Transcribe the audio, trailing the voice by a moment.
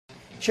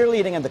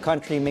Cheerleading in the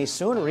country may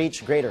soon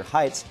reach greater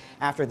heights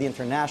after the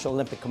International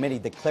Olympic Committee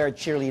declared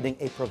cheerleading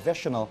a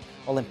provisional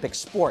Olympic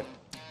sport.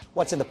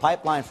 What's in the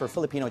pipeline for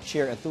Filipino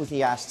cheer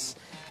enthusiasts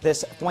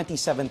this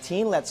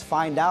 2017? Let's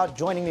find out.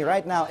 Joining me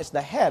right now is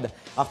the head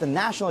of the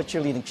National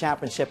Cheerleading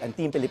Championship and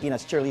Team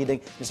Pilipinas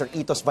Cheerleading, Mr.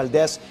 Itos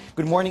Valdez.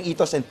 Good morning,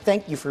 Itos, and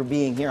thank you for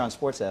being here on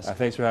Sports Desk.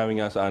 Thanks for having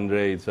us,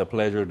 Andre. It's a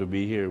pleasure to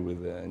be here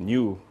with a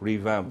new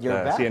revamped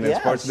CNN yes.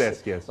 Sports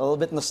Desk. Yes. A little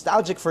bit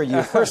nostalgic for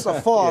you. First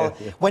of all,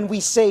 yes. When we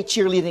say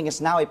cheerleading is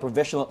now a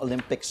provisional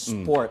Olympic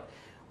sport,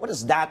 what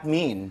does that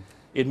mean?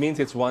 It means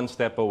it's one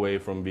step away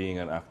from being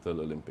an actual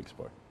Olympic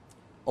sport.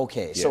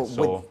 Okay, Yes.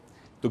 so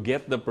to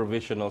get the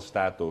provisional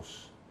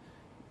status,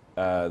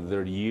 there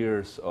are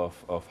years of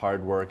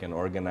hard work and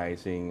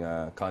organizing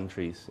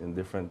countries in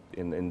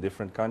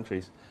different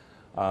countries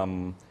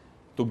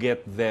to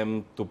get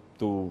them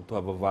to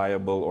have a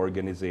viable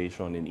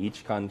organization in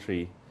each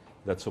country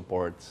that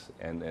supports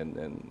and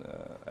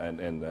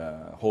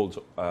holds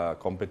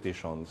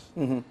competitions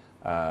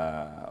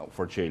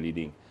for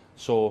cheerleading.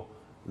 So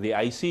the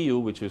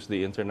ICU, which is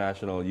the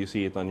international, you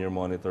see it on your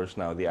monitors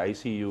now, the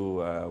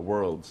ICU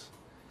Worlds.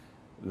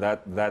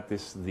 That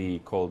is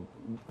called,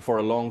 for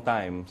a long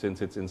time,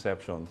 since its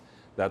inception,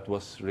 that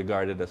was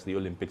regarded as the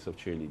Olympics of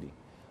cheerleading.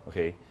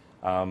 Okay?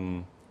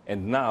 And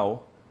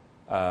now,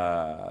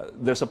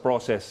 there's a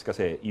process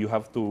kasi you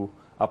have to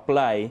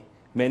apply,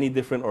 many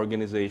different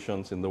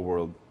organizations in the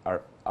world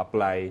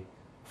apply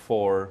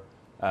for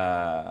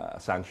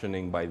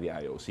sanctioning by the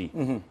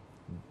IOC.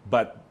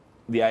 But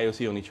the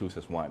IOC only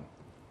chooses one.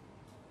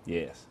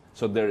 Yes.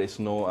 So there is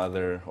no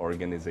other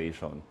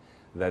organization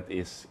that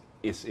is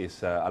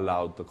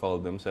allowed to call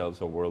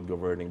themselves a world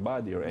governing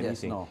body or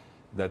anything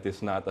that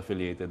is not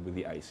affiliated with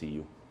the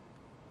ICU.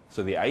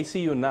 So the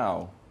ICU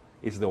now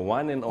is the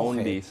one and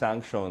only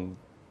sanctioned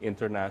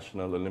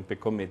International Olympic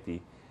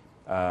Committee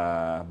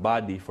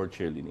body for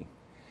cheerleading.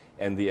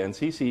 And the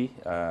NCC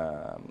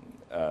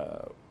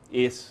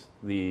is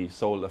the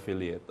sole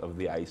affiliate of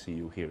the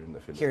ICU here in the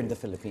Philippines. Here in the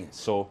Philippines.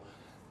 So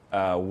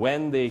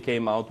when they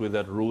came out with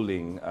that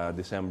ruling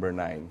December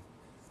 9,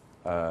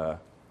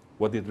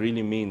 what it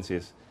really means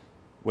is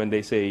when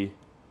they say,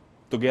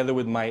 together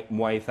with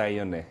Muay Thai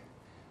yun eh.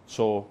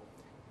 So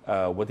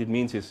what it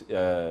means is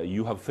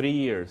you have 3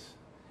 years.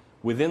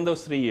 Within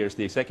those 3 years,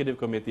 the Executive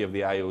Committee of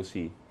the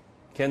IOC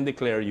can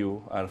declare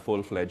you a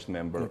full-fledged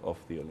member of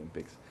the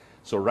Olympics.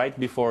 So right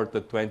before the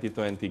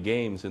 2020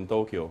 Games in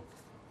Tokyo,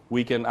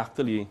 we can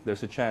actually,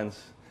 there's a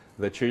chance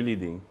that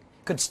cheerleading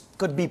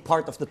could be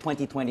part of the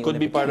 2020 could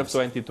Olympic be part Games.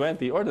 of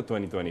 2020 or the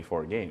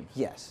 2024 Games.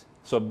 Yes.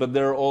 So, but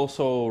there are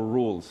also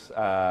rules.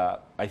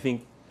 I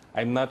think,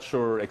 I'm not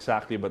sure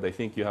exactly, but I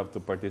think you have to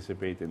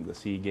participate in the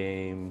SEA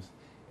Games,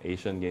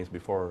 Asian Games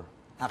before.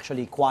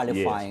 Actually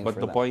qualifying Yes, but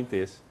for the that. point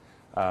is,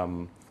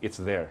 it's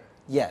there.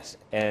 Yes.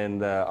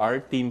 And our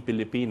team,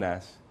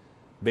 Pilipinas,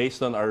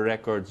 based on our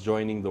records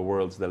joining the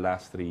Worlds the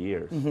last 3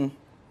 years,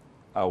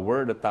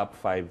 we're the top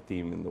 5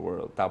 team in the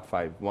world. Top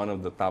 5, one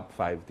of the top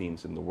 5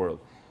 teams in the world.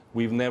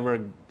 We've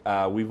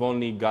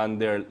only gone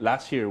there.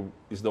 Last year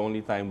is the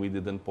only time we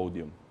didn't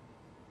podium.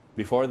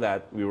 Before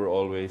that, we were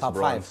always Top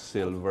bronze, 5.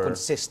 silver.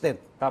 Consistent.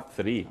 Top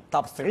 3.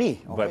 Top 3.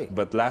 Okay.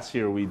 But last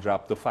year we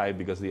dropped to 5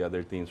 because the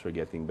other teams were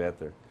getting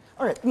better.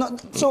 All right. No,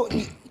 so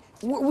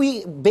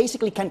we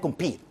basically can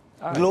compete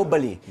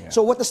globally. Yeah.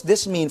 So what does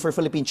this mean for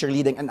Philippine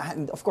cheerleading?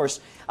 And of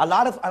course, a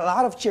lot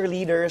of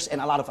cheerleaders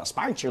and a lot of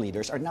aspiring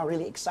cheerleaders are now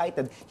really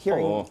excited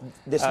hearing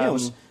this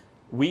news.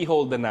 We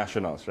hold the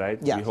nationals, right?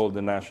 Yes. We hold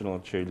the national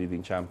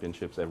cheerleading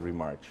championships every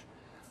March.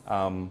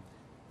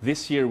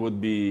 This year would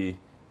be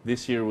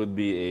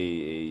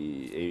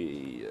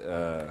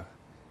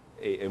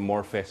a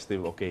more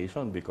festive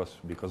occasion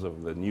because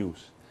of the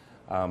news.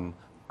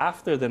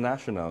 After the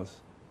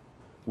nationals,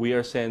 we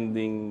are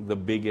sending the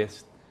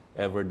biggest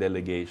ever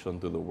delegation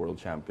to the World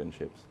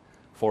Championships.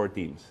 4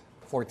 teams.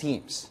 4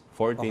 teams.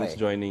 4 teams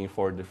joining in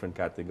 4 different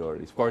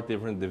categories, 4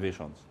 different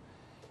divisions.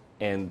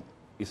 And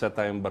isa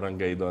tayong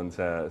barangay doon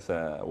sa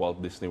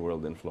Walt Disney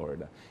World in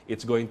Florida.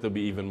 It's going to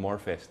be even more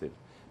festive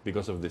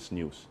because of this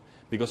news.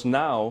 Because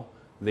now,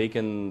 they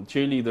can,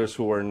 cheerleaders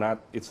who are not,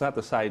 it's not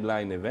a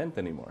sideline event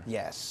anymore.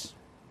 Yes.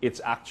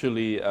 It's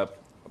actually a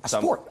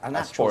sport.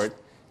 A sport.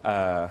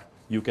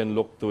 You can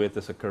look to it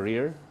as a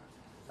career,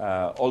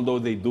 although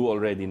they do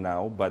already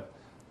now, but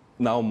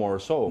now more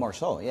so. More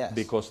so, yes.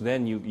 Because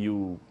then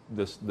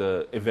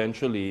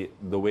eventually,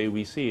 the way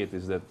we see it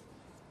is that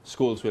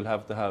schools will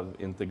have to have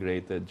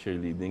integrated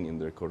cheerleading in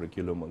their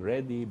curriculum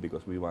already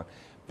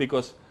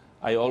because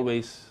I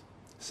always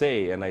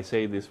say, and I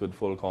say this with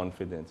full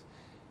confidence,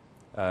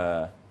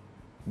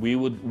 we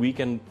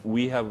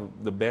have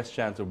the best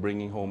chance of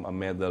bringing home a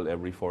medal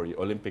every 4 years,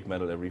 Olympic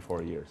medal every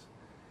 4 years.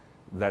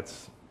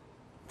 That's,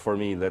 for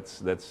me,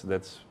 that's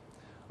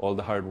all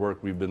the hard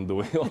work we've been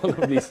doing all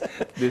of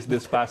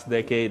this past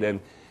decade and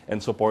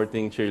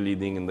supporting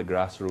cheerleading in the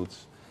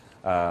grassroots.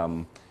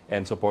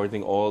 And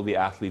supporting all the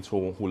athletes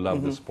who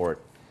love the sport.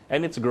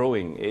 And it's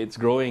growing. It's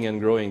growing and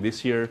growing.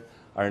 This year,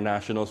 our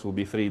nationals will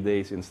be 3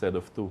 days instead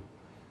of 2.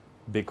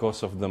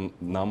 because of the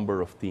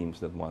number of teams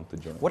that want to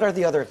join. What are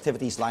the other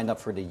activities lined up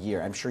for the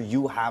year? I'm sure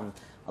you have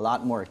a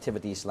lot more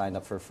activities lined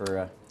up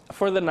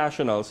For the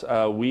nationals,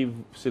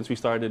 since we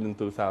started in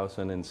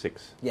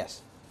 2006.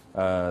 Yes.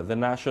 The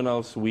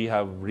nationals, we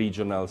have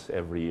regionals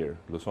every year.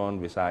 Luzon,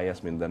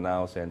 Visayas,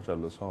 Mindanao, Central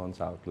Luzon,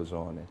 South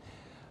Luzon.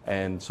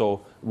 And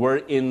so we're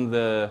in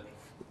the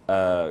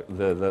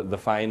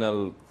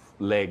final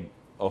leg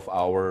of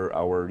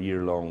our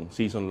year-long,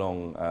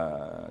 season-long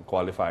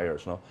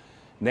qualifiers. No?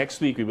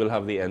 Next week, we will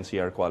have the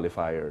NCR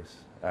qualifiers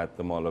at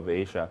the Mall of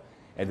Asia.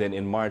 And then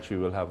in March, we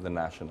will have the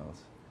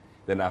nationals.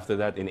 Then after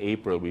that, in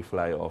April, we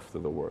fly off to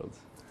the Worlds.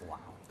 Wow.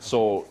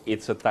 So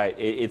it's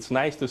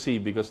nice to see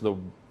because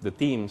the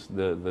teams,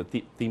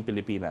 Team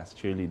Pilipinas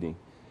cheerleading,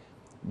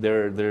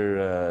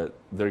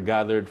 they're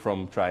gathered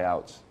from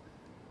tryouts,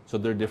 so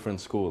they're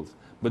different schools.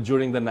 But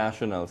during the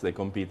nationals, they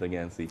compete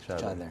against each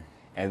other.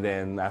 And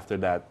then after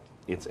that,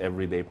 it's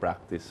everyday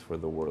practice for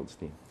the Worlds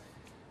team.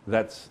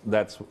 That's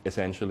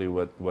essentially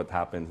what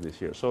happens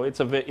this year. So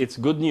it's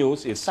good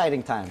news. It's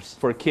exciting times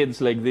for kids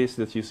like this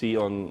that you see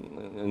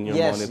on your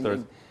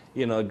monitors.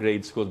 You know,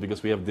 grade schools,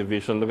 because we have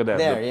division. Look at that,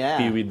 the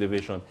Pee-wee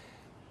division.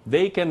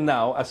 They can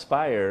now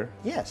aspire.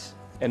 Yes.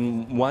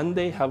 And one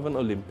day have an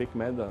Olympic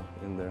medal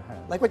in their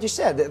hand. Like what you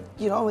said,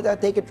 you know, that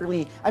take it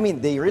really, I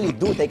mean, they really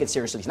do take it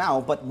seriously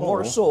now, but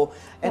more so,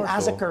 and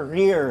as a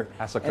career.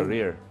 As a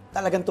career.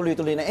 Talagang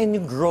tuloy-tuloy na. And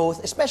yung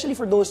growth, especially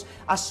for those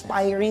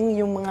aspiring,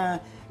 yung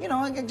mga, you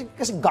know,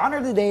 kasi gone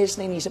are the days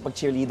na inisip pag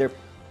cheerleader.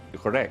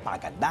 Correct.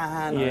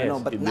 Pagandahan, yes, or, you know,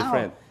 but now,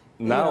 different.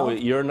 Now,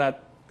 you know,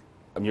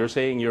 you're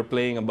saying you're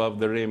playing above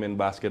the rim in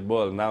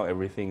basketball. Now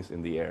everything's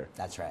in the air.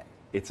 That's right.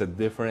 It's a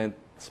different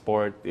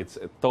sport. It's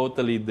a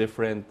totally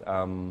different.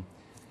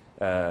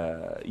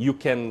 You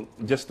can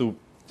just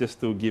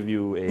to give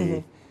you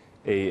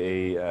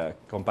a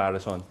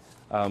comparison.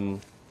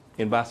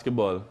 In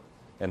basketball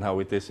and how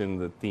it is in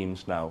the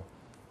teams now,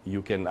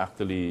 you can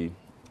actually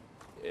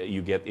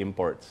you get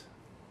imports,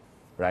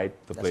 right,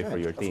 to play for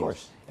your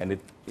teams, and it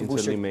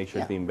instantly makes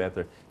your team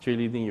better.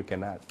 Cheerleading, you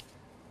cannot.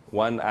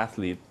 One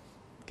athlete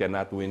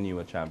cannot win you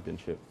a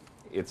championship.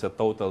 It's a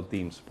total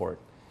team sport.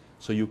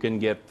 So you can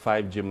get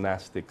 5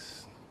 gymnasts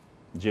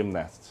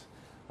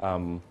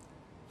from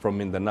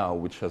Mindanao,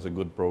 which has a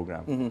good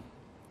program.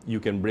 You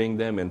can bring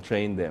them and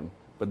train them,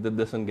 but that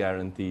doesn't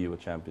guarantee you a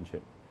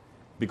championship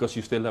because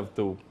you still have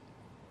to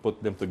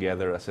put them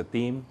together as a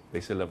team.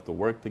 They still have to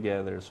work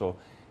together. So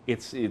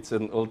it's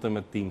an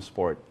ultimate team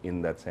sport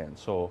in that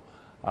sense. So,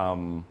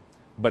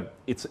 but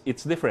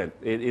it's different.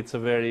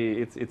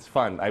 It's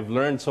fun. I've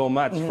learned so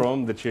much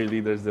from the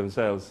cheerleaders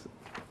themselves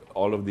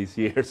all of these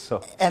years.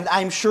 So. And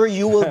I'm sure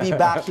you will be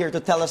back here to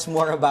tell us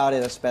more about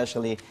it,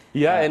 especially.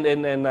 Yeah,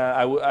 and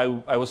I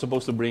was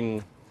supposed to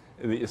bring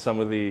some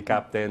of the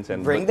captains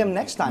and bring them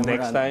next time.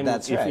 Next time,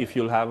 if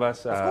you'll have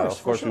us,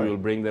 of course, sure. we will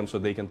bring them so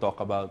they can talk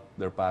about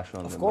their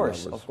passion. Of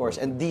course,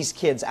 and these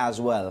kids as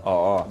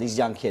well. These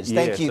young kids.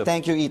 Thank you,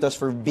 Itos,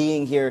 for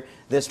being here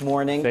this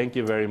morning. Thank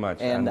you very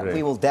much, and Andre.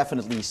 we will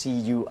definitely see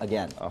you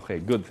again. Okay,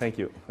 good. Thank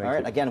you. All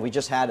right. Again, we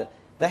just had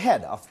the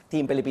head of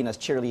Team Pilipinas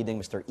Cheerleading,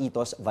 Mr.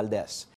 Itos Valdez.